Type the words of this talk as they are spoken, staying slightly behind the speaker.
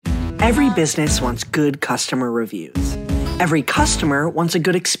Every business wants good customer reviews. Every customer wants a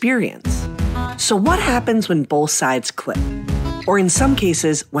good experience. So what happens when both sides click? Or in some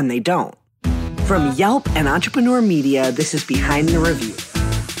cases, when they don't? From Yelp and Entrepreneur Media, this is Behind the Review.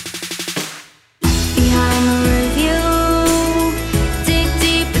 Behind the review, dig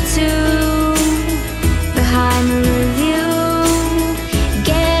deep into behind the review,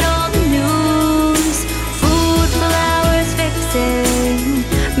 get all the news, food, flowers, fixing,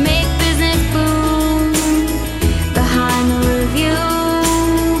 make business boom. Behind the review,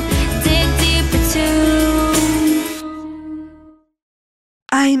 dig deep into.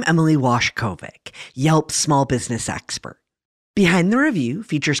 I'm Emily Washkovic, Yelp's small business expert. Behind the Review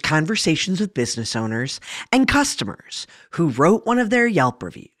features conversations with business owners and customers who wrote one of their Yelp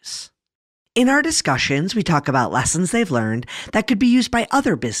reviews. In our discussions, we talk about lessons they've learned that could be used by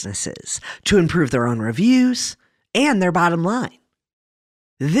other businesses to improve their own reviews and their bottom line.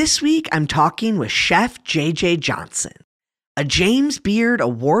 This week, I'm talking with Chef J.J. Johnson, a James Beard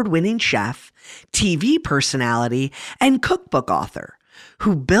award-winning chef, TV personality, and cookbook author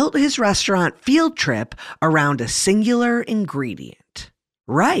who built his restaurant Field Trip around a singular ingredient,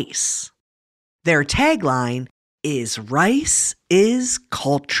 rice. Their tagline is "Rice is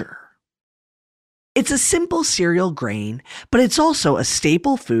culture." It's a simple cereal grain, but it's also a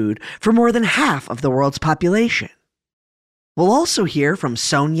staple food for more than half of the world's population. We'll also hear from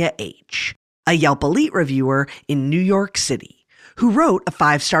Sonia H., a Yelp Elite reviewer in New York City, who wrote a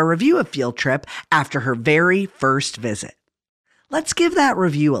 5-star review of Field Trip after her very first visit. Let's give that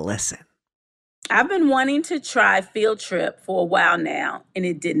review a listen. I've been wanting to try Field Trip for a while now, and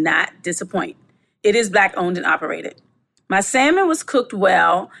it did not disappoint. It is Black owned and operated. My salmon was cooked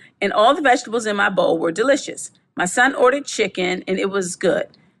well, and all the vegetables in my bowl were delicious. My son ordered chicken, and it was good.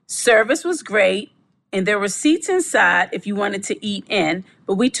 Service was great, and there were seats inside if you wanted to eat in,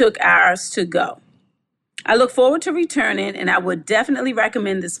 but we took ours to go. I look forward to returning, and I would definitely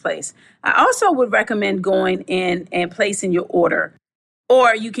recommend this place. I also would recommend going in and placing your order,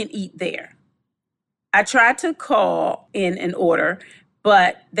 or you can eat there. I tried to call in an order,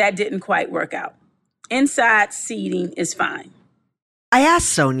 but that didn't quite work out. Inside seating is fine. I asked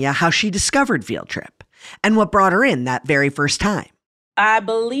Sonia how she discovered Field Trip and what brought her in that very first time. I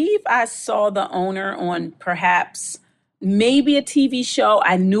believe I saw the owner on perhaps maybe a TV show.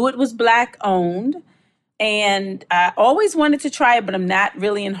 I knew it was Black owned. And I always wanted to try it, but I'm not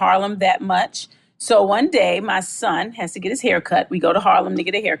really in Harlem that much. So one day, my son has to get his hair cut. We go to Harlem to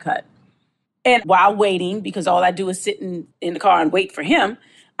get a haircut. And while waiting, because all I do is sit in the car and wait for him,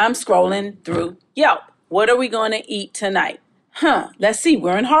 I'm scrolling through Yelp. What are we going to eat tonight? Let's see.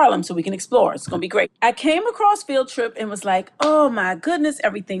 We're in Harlem, so we can explore. It's going to be great. I came across Field Trip and was like, oh my goodness,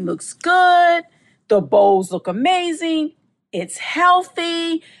 everything looks good. The bowls look amazing. It's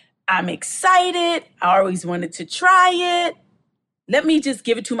healthy. I'm excited. I always wanted to try it. Let me just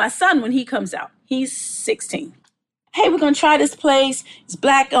give it to my son when he comes out. He's 16. Hey, we're going to try this place. It's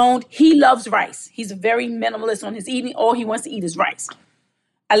Black owned. He loves rice. He's very minimalist on his eating. All he wants to eat is rice.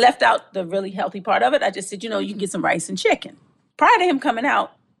 I left out the really healthy part of it. I just said, you can get some rice and chicken. Prior to him coming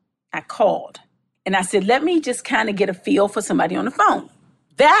out, I called. And I said, let me just kind of get a feel for somebody on the phone.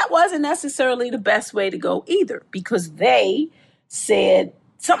 That wasn't necessarily the best way to go either, because they said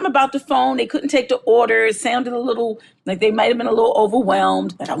something about the phone. They couldn't take the order. It sounded a little like they might have been a little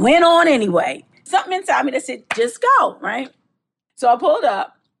overwhelmed. But I went on anyway. Something inside me that said, just go, right? So I pulled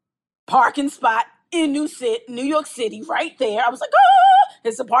up, parking spot in New York City, right there. I was like,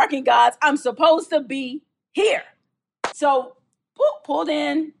 it's the parking gods. I'm supposed to be here. So pulled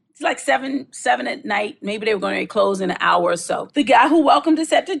in. It's like 7 at night. Maybe they were going to close in an hour or so. The guy who welcomed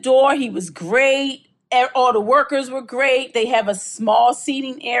us at the door, he was great. All the workers were great. They have a small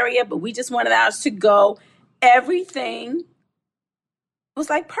seating area, but we just wanted ours to go. Everything was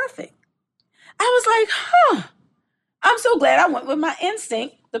like perfect. I was like, I'm so glad I went with my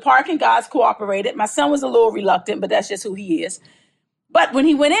instinct. The parking guys cooperated. My son was a little reluctant, but that's just who he is. But when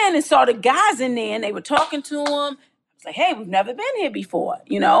he went in and saw the guys in there and they were talking to him, I was like, hey, we've never been here before,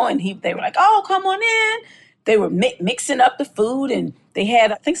 and they were like, oh, come on in. They were mixing up the food, and they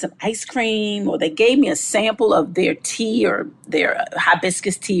had, I think, some ice cream, or they gave me a sample of their tea or their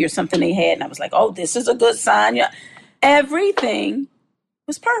hibiscus tea or something they had. And I was like, oh, this is a good sign. Yeah. Everything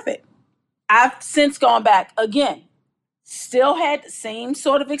was perfect. I've since gone back again, still had the same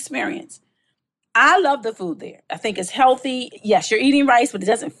sort of experience. I love the food there. I think it's healthy. Yes, you're eating rice, but it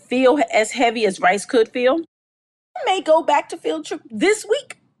doesn't feel as heavy as rice could feel. I may go back to Field Trip this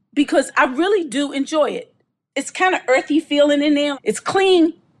week because I really do enjoy it. It's kind of earthy feeling in there. It's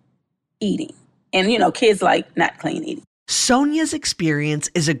clean eating. And, kids like not clean eating. Sonia's experience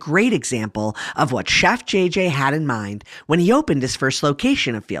is a great example of what Chef JJ had in mind when he opened his first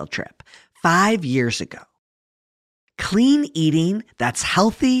location of Field Trip 5 years ago. Clean eating that's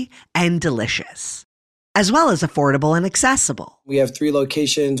healthy and delicious, as well as affordable and accessible. We have 3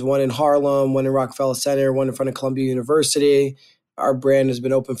 locations, one in Harlem, one in Rockefeller Center, one in front of Columbia University. Our brand has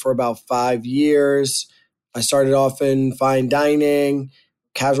been open for about 5 years. I started off in fine dining,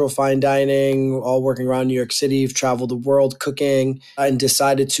 casual fine dining, all working around New York City, traveled the world cooking, and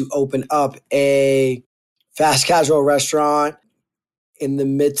decided to open up a fast casual restaurant in the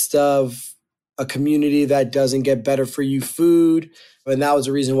midst of a community that doesn't get better for you food. And that was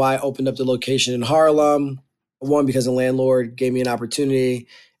the reason why I opened up the location in Harlem. 1, because the landlord gave me an opportunity.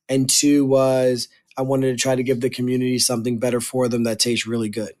 And 2 was I wanted to try to give the community something better for them that tastes really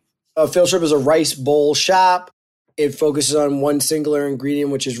good. Field Trip is a rice bowl shop. It focuses on one singular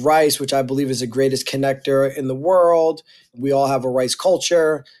ingredient, which is rice, which I believe is the greatest connector in the world. We all have a rice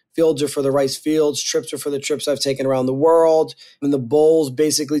culture. Fields are for the rice fields. Trips are for the trips I've taken around the world. And the bowls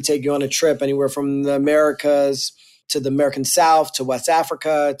basically take you on a trip anywhere from the Americas to the American South, to West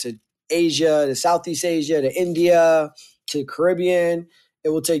Africa, to Asia, to Southeast Asia, to India, to the Caribbean. It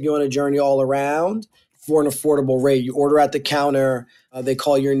will take you on a journey all around for an affordable rate. You order at the counter, they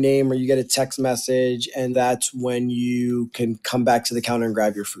call your name or you get a text message, and that's when you can come back to the counter and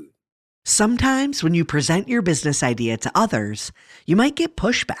grab your food. Sometimes when you present your business idea to others, you might get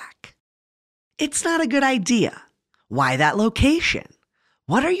pushback. It's not a good idea. Why that location?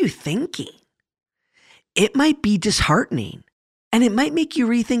 What are you thinking? It might be disheartening, and it might make you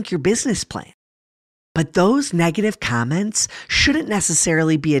rethink your business plan. But those negative comments shouldn't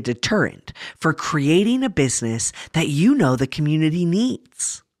necessarily be a deterrent for creating a business that you know the community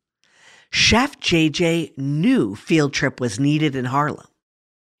needs. Chef JJ knew Field Trip was needed in Harlem.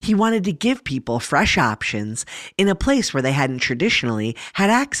 He wanted to give people fresh options in a place where they hadn't traditionally had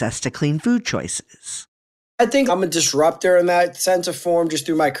access to clean food choices. I think I'm a disruptor in that sense of form just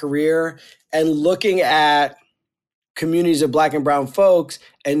through my career, and looking at communities of Black and brown folks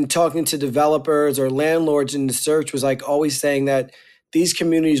and talking to developers or landlords in the search was like always saying that these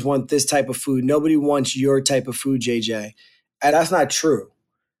communities want this type of food. Nobody wants your type of food, JJ. And that's not true.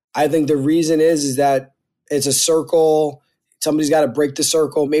 I think the reason is that it's a circle. Somebody's got to break the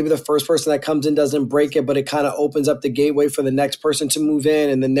circle. Maybe the first person that comes in doesn't break it, but it kind of opens up the gateway for the next person to move in,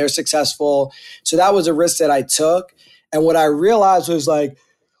 and then they're successful. So that was a risk that I took. And what I realized was like,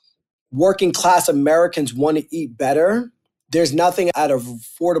 working class Americans want to eat better. There's nothing at an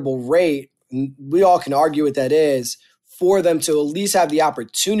affordable rate, and we all can argue what that is, for them to at least have the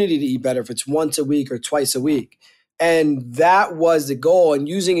opportunity to eat better if it's once a week or twice a week. And that was the goal, and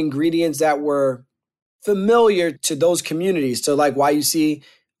using ingredients that were familiar to those communities. So like why you see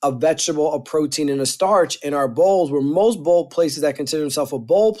a vegetable, a protein, and a starch in our bowls, where most bowl places that consider themselves a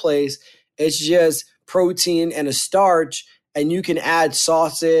bowl place, it's just protein and a starch. And you can add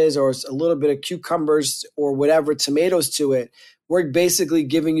sauces or a little bit of cucumbers or whatever, tomatoes to it. We're basically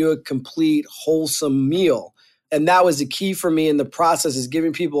giving you a complete wholesome meal. And that was the key for me in the process, is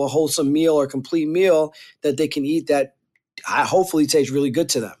giving people a wholesome meal or complete meal that they can eat that hopefully tastes really good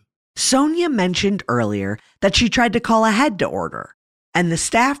to them. Sonia mentioned earlier that she tried to call ahead to order, and the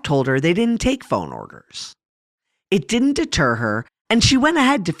staff told her they didn't take phone orders. It didn't deter her, and she went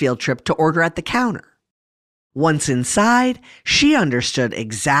ahead to Field Trip to order at the counter. Once inside, she understood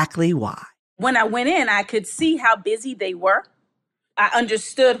exactly why. When I went in, I could see how busy they were. I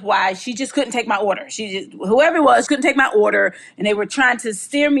understood why she just couldn't take my order. Whoever it was couldn't take my order, and they were trying to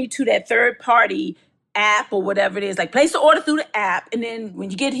steer me to that third party app or whatever it is, like place the order through the app, and then when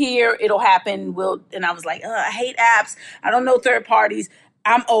you get here, it'll happen. And I was like, I hate apps. I don't know third parties.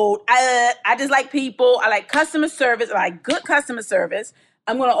 I'm old. I just like people. I like customer service. I like good customer service.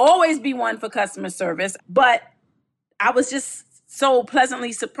 I'm going to always be one for customer service, but I was just so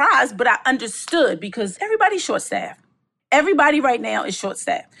pleasantly surprised, but I understood because everybody's short-staffed. Everybody right now is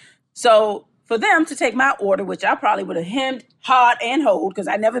short-staffed. So for them to take my order, which I probably would have hemmed, hard, and hold, because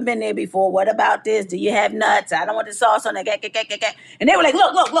I've never been there before. What about this? Do you have nuts? I don't want the sauce on that. And they were like,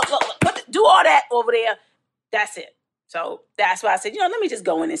 look, do all that over there. That's it. So that's why I said, let me just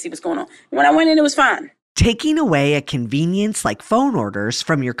go in and see what's going on. When I went in, it was fine. Taking away a convenience like phone orders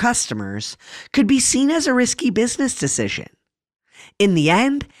from your customers could be seen as a risky business decision. In the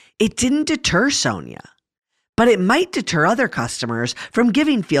end, it didn't deter Sonia, but it might deter other customers from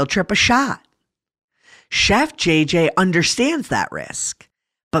giving Field Trip a shot. Chef JJ understands that risk,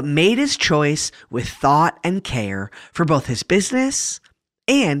 but made his choice with thought and care for both his business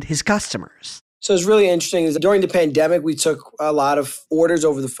and his customers. So it's really interesting. During the pandemic, we took a lot of orders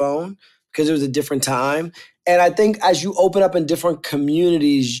over the phone because it was a different time. And I think as you open up in different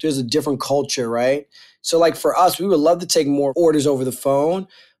communities, there's a different culture, right? So like for us, we would love to take more orders over the phone,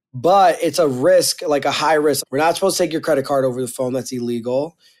 but it's a risk, like a high risk. We're not supposed to take your credit card over the phone. That's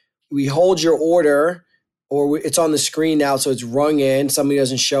illegal. We hold your order it's on the screen now. So it's rung in. Somebody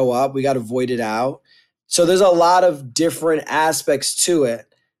doesn't show up. We got to void it out. So there's a lot of different aspects to it.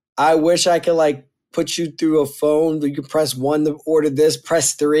 I wish I could like put you through a phone. You could press 1 to order this,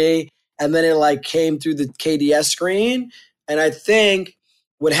 press 3. And then it like came through the KDS screen. And I think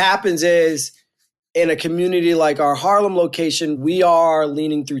what happens is in a community like our Harlem location, we are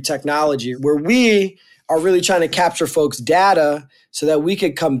leaning through technology where we are really trying to capture folks' data so that we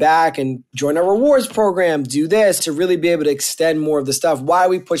could come back and join our rewards program, do this to really be able to extend more of the stuff. Why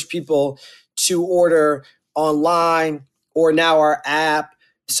we push people to order online or now our app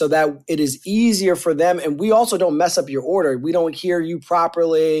so that it is easier for them. And we also don't mess up your order. We don't hear you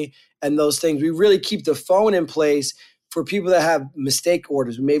properly and those things. We really keep the phone in place for people that have mistake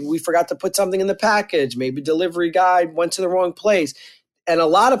orders. Maybe we forgot to put something in the package. Maybe delivery guy went to the wrong place. And a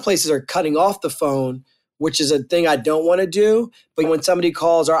lot of places are cutting off the phone, which is a thing I don't want to do. But when somebody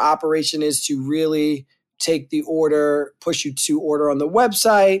calls, our operation is to really take the order, push you to order on the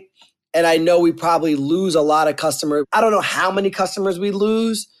website. And I know we probably lose a lot of customers. I don't know how many customers we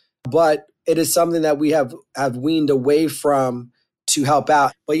lose, but it is something that we have weaned away from to help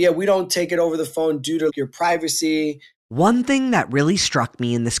out. But yeah, we don't take it over the phone due to your privacy. One thing that really struck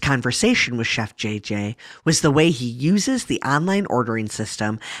me in this conversation with Chef JJ was the way he uses the online ordering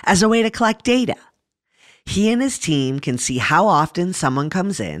system as a way to collect data. He and his team can see how often someone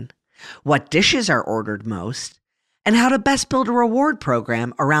comes in, what dishes are ordered most, and how to best build a reward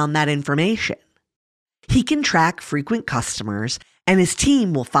program around that information. He can track frequent customers, and his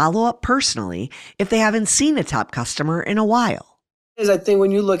team will follow up personally if they haven't seen a top customer in a while. I think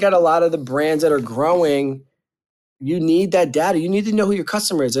when you look at a lot of the brands that are growing, you need that data. You need to know who your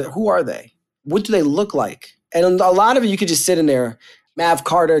customer is. Who are they? What do they look like? And a lot of it, you could just sit in there. Mav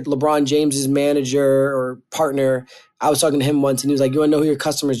Carter, LeBron James's manager or partner, I was talking to him once and he was like, you want to know who your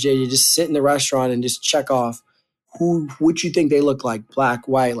customer is, JJ? Just sit in the restaurant and just check off what you think they look like. Black,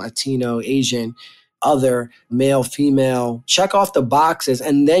 white, Latino, Asian, other, male, female. Check off the boxes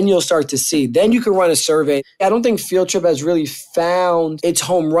and then you'll start to see. Then you can run a survey. I don't think Field Trip has really found its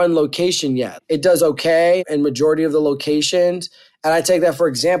home run location yet. It does okay in majority of the locations. And I take that for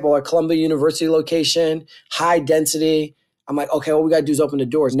example, our Columbia University location, high density. I'm like, okay, all we got to do is open the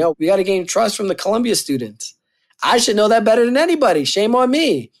doors. No, we got to gain trust from the Columbia students. I should know that better than anybody. Shame on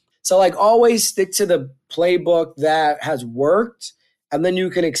me. So like always stick to the playbook that has worked and then you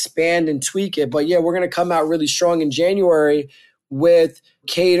can expand and tweak it. But yeah, we're going to come out really strong in January with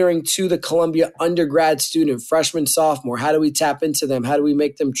catering to the Columbia undergrad student, freshman, sophomore. How do we tap into them? How do we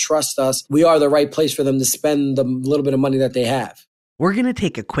make them trust us? We are the right place for them to spend the little bit of money that they have. We're going to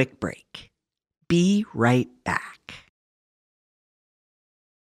take a quick break. Be right back.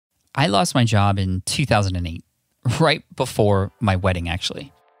 I lost my job in 2008, right before my wedding,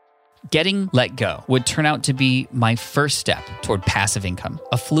 actually. Getting let go would turn out to be my first step toward passive income,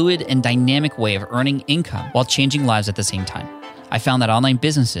 a fluid and dynamic way of earning income while changing lives at the same time. I found that online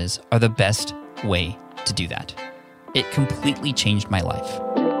businesses are the best way to do that. It completely changed my life.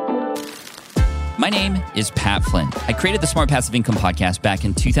 My name is Pat Flynn. I created the Smart Passive Income podcast back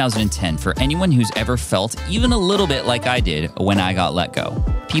in 2010 for anyone who's ever felt even a little bit like I did when I got let go.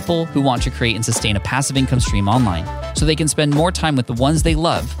 People who want to create and sustain a passive income stream online so they can spend more time with the ones they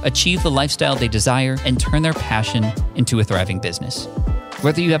love, achieve the lifestyle they desire, and turn their passion into a thriving business.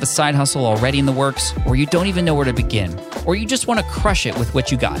 Whether you have a side hustle already in the works, or you don't even know where to begin, or you just want to crush it with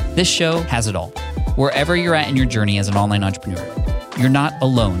what you got, this show has it all. Wherever you're at in your journey as an online entrepreneur, you're not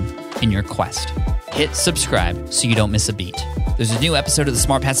alone in your quest. Hit subscribe so you don't miss a beat. There's a new episode of the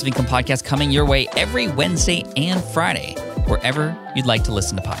Smart Passive Income podcast coming your way every Wednesday and Friday, wherever you'd like to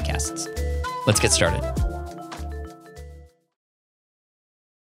listen to podcasts. Let's get started.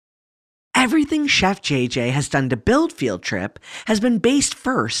 Everything Chef JJ has done to build Field Trip has been based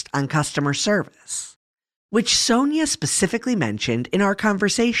first on customer service, which Sonia specifically mentioned in our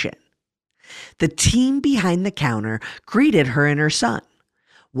conversation. The team behind the counter greeted her and her son,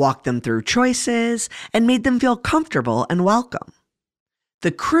 walked them through choices, and made them feel comfortable and welcome.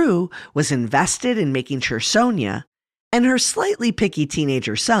 The crew was invested in making sure Sonia and her slightly picky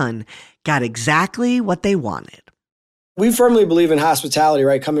teenager son got exactly what they wanted. We firmly believe in hospitality,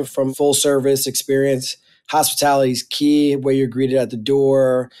 right? Coming from full service experience, hospitality is key, where you're greeted at the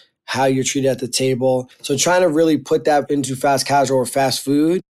door, how you're treated at the table. So trying to really put that into fast casual or fast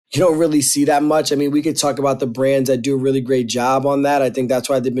food, you don't really see that much. I mean, we could talk about the brands that do a really great job on that. I think that's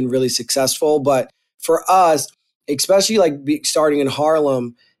why they've been really successful. But for us, especially like starting in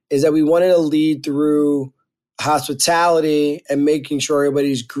Harlem, is that we wanted to lead through hospitality and making sure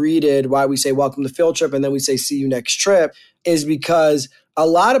everybody's greeted. Why we say welcome to Field Trip and then we say see you next trip is because a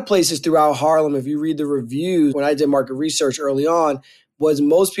lot of places throughout Harlem, if you read the reviews, when I did market research early on, was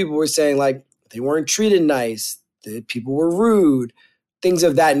most people were saying like they weren't treated nice, that people were rude, things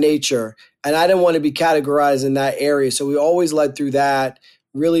of that nature. And I didn't want to be categorized in that area. So we always led through that,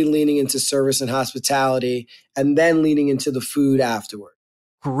 really leaning into service and hospitality, and then leaning into the food afterward.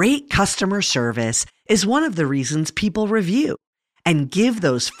 Great customer service is one of the reasons people review and give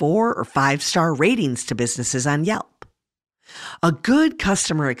those 4 or 5-star ratings to businesses on Yelp. A good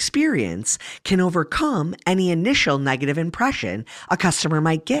customer experience can overcome any initial negative impression a customer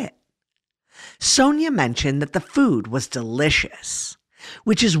might get. Sonia mentioned that the food was delicious,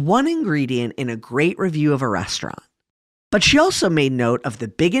 which is one ingredient in a great review of a restaurant. But she also made note of the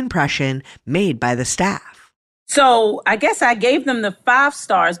big impression made by the staff. So I guess I gave them the 5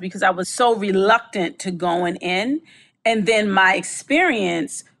 stars because I was so reluctant to going in. And then my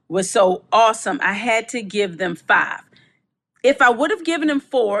experience was so awesome. I had to give them 5. If I would have given them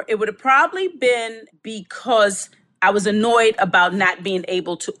 4, it would have probably been because I was annoyed about not being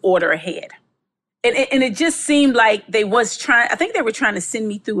able to order ahead. And it just seemed like I think they were trying to send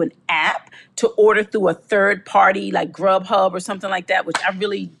me through an app to order through a third party like Grubhub or something like that, which I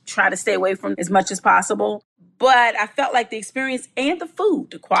really try to stay away from as much as possible. But I felt like the experience and the food,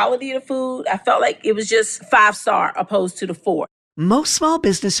 the quality of the food, I felt like it was just 5-star opposed to the 4. Most small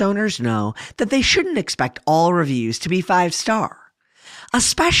business owners know that they shouldn't expect all reviews to be 5-star,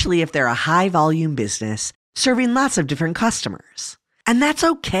 especially if they're a high-volume business serving lots of different customers. And that's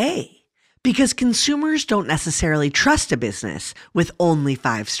okay, because consumers don't necessarily trust a business with only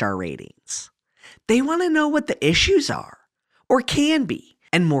 5-star ratings. They want to know what the issues are, or can be,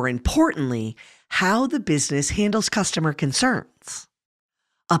 and more importantly, how the business handles customer concerns.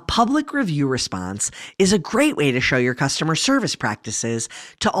 A public review response is a great way to show your customer service practices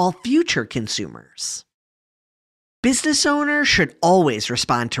to all future consumers. Business owners should always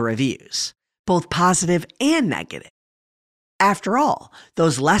respond to reviews, both positive and negative. After all,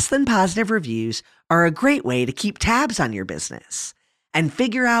 those less than positive reviews are a great way to keep tabs on your business and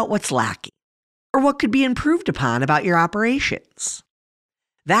figure out what's lacking or what could be improved upon about your operations.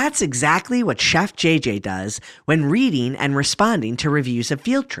 That's exactly what Chef JJ does when reading and responding to reviews of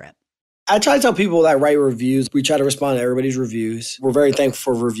Field Trip. I try to tell people that write reviews, we try to respond to everybody's reviews. We're very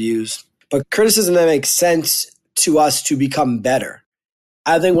thankful for reviews. But criticism that makes sense to us to become better.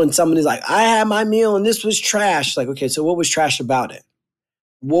 I think when somebody's like, I had my meal and this was trash. Like, okay, so what was trash about it?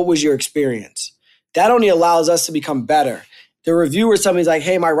 What was your experience? That only allows us to become better. The review where somebody's like,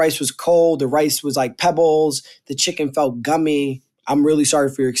 hey, my rice was cold. The rice was like pebbles. The chicken felt gummy. I'm really sorry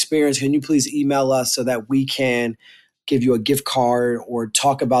for your experience. Can you please email us so that we can give you a gift card or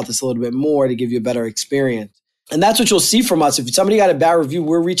talk about this a little bit more to give you a better experience? And that's what you'll see from us. If somebody got a bad review,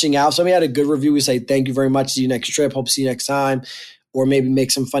 we're reaching out. If somebody had a good review, we say, thank you very much. See you next trip. Hope to see you next time. Or maybe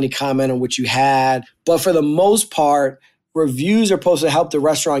make some funny comment on what you had. But for the most part, reviews are supposed to help the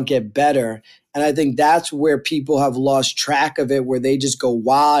restaurant get better. And I think that's where people have lost track of it, where they just go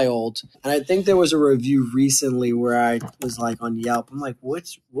wild. And I think there was a review recently where I was like on Yelp. I'm like, what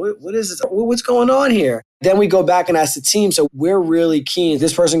is this? What's going on here? Then we go back and ask the team. So we're really keen.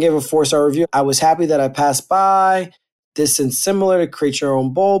 This person gave a 4-star review. I was happy that I passed by. This and similar to create your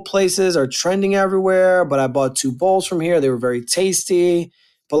own bowl places are trending everywhere. But I bought 2 bowls from here. They were very tasty.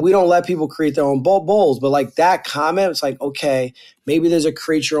 But we don't let people create their own bowls. But like that comment, it's like, okay, maybe there's a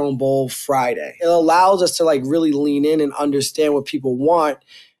create your own bowl Friday. It allows us to like really lean in and understand what people want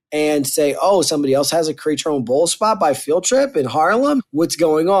and say, oh, somebody else has a create your own bowl spot by Field Trip in Harlem. What's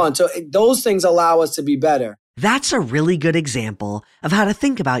going on? So those things allow us to be better. That's a really good example of how to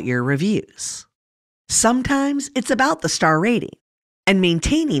think about your reviews. Sometimes it's about the star rating and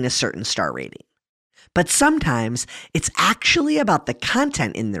maintaining a certain star rating. But sometimes it's actually about the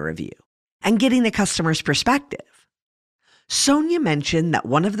content in the review and getting the customer's perspective. Sonia mentioned that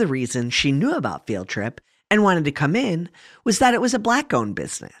one of the reasons she knew about Field Trip and wanted to come in was that it was a Black-owned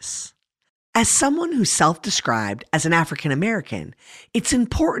business. As someone who's self-described as an African American, it's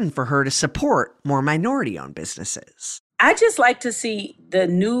important for her to support more minority-owned businesses. I just like to see the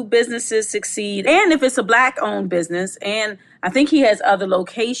new businesses succeed. And if it's a Black-owned business, and I think he has other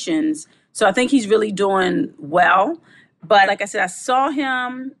locations, so I think he's really doing well. But like I said, I saw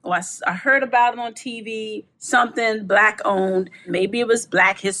him, or I heard about it on TV, something Black-owned. Maybe it was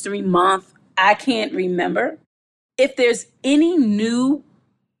Black History Month. I can't remember. If there's any new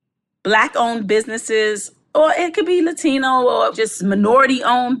Black-owned businesses, or it could be Latino or just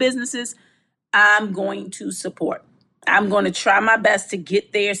minority-owned businesses, I'm going to support. I'm going to try my best to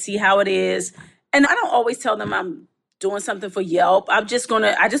get there, see how it is. And I don't always tell them I'm doing something for Yelp. I just want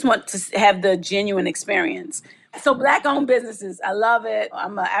to have the genuine experience. So Black-owned businesses, I love it.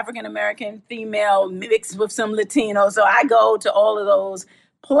 I'm an African-American female mixed with some Latino. So I go to all of those,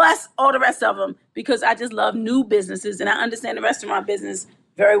 plus all the rest of them, because I just love new businesses and I understand the restaurant business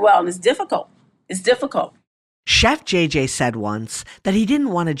very well. And it's difficult. It's difficult. Chef JJ said once that he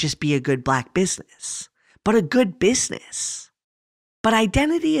didn't want to just be a good Black business, but a good business. But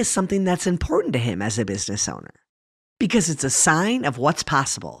identity is something that's important to him as a business owner because it's a sign of what's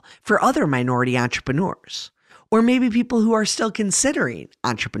possible for other minority entrepreneurs, or maybe people who are still considering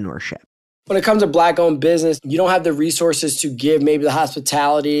entrepreneurship. When it comes to Black-owned business, you don't have the resources to give maybe the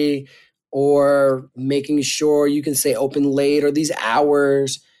hospitality or making sure you can stay open late or these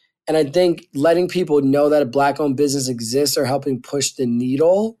hours. And I think letting people know that a Black-owned business exists are helping push the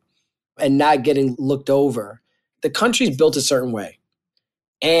needle and not getting looked over. The country's built a certain way.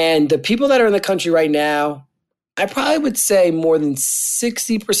 And the people that are in the country right now, I probably would say more than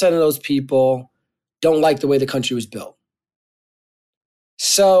 60% of those people don't like the way the country was built.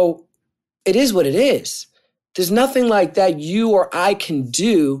 So it is what it is. There's nothing like that you or I can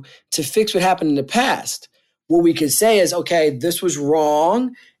do to fix what happened in the past. What we can say is, okay, this was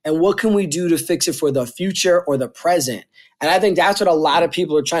wrong, and what can we do to fix it for the future or the present? And I think that's what a lot of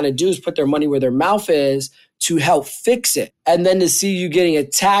people are trying to do is put their money where their mouth is to help fix it. And then to see you getting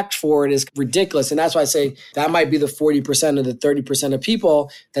attacked for it is ridiculous. And that's why I say that might be the 40% or the 30% of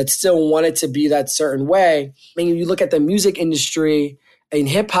people that still want it to be that certain way. I mean, you look at the music industry in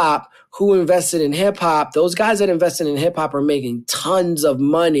hip hop, who invested in hip hop, those guys that invested in hip hop are making tons of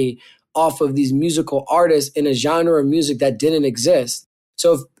money off of these musical artists in a genre of music that didn't exist.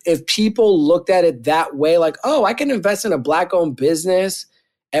 So if people looked at it that way, like, oh, I can invest in a Black-owned business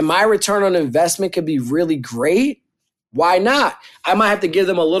and my return on investment could be really great, why not? I might have to give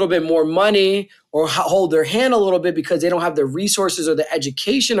them a little bit more money or hold their hand a little bit because they don't have the resources or the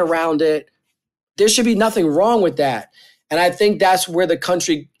education around it. There should be nothing wrong with that. And I think that's where the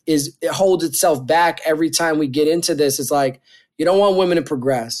country it holds itself back every time we get into this. It's like, you don't want women to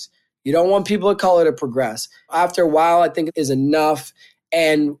progress. You don't want people of color to progress. After a while, I think it is enough.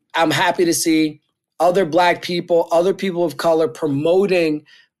 And I'm happy to see other Black people, other people of color promoting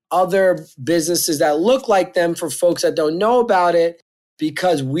other businesses that look like them for folks that don't know about it,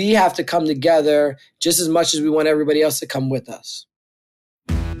 because we have to come together just as much as we want everybody else to come with us.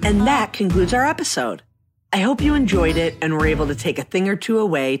 And that concludes our episode. I hope you enjoyed it and were able to take a thing or two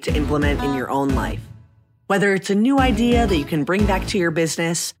away to implement in your own life. Whether it's a new idea that you can bring back to your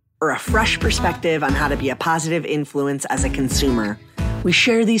business or a fresh perspective on how to be a positive influence as a consumer, we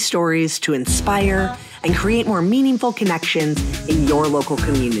share these stories to inspire and create more meaningful connections in your local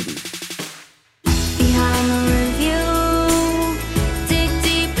community. Behind the review, dig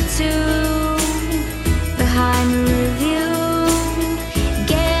deeper too. Behind the review,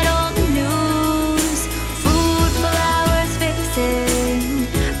 get all the news. Food, flowers, fixing,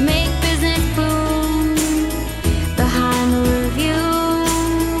 make business boom. Behind the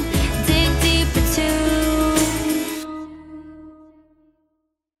review, dig deeper too.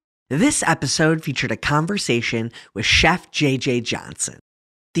 This episode featured a conversation with Chef JJ Johnson,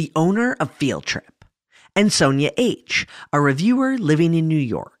 the owner of Field Trip, and Sonia H., a reviewer living in New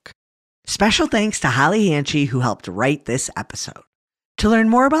York. Special thanks to Holly Hanchy, who helped write this episode. To learn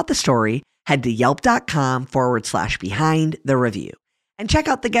more about the story, head to yelp.com/behind the review and check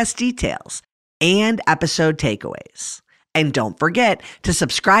out the guest details and episode takeaways. And don't forget to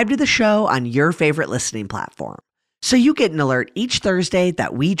subscribe to the show on your favorite listening platform, so you get an alert each Thursday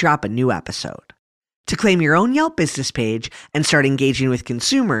that we drop a new episode. To claim your own Yelp business page and start engaging with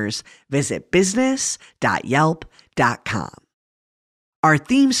consumers, visit business.yelp.com. Our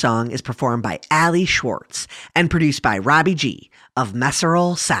theme song is performed by Ali Schwartz and produced by Robbie G. of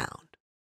Messerol Sound.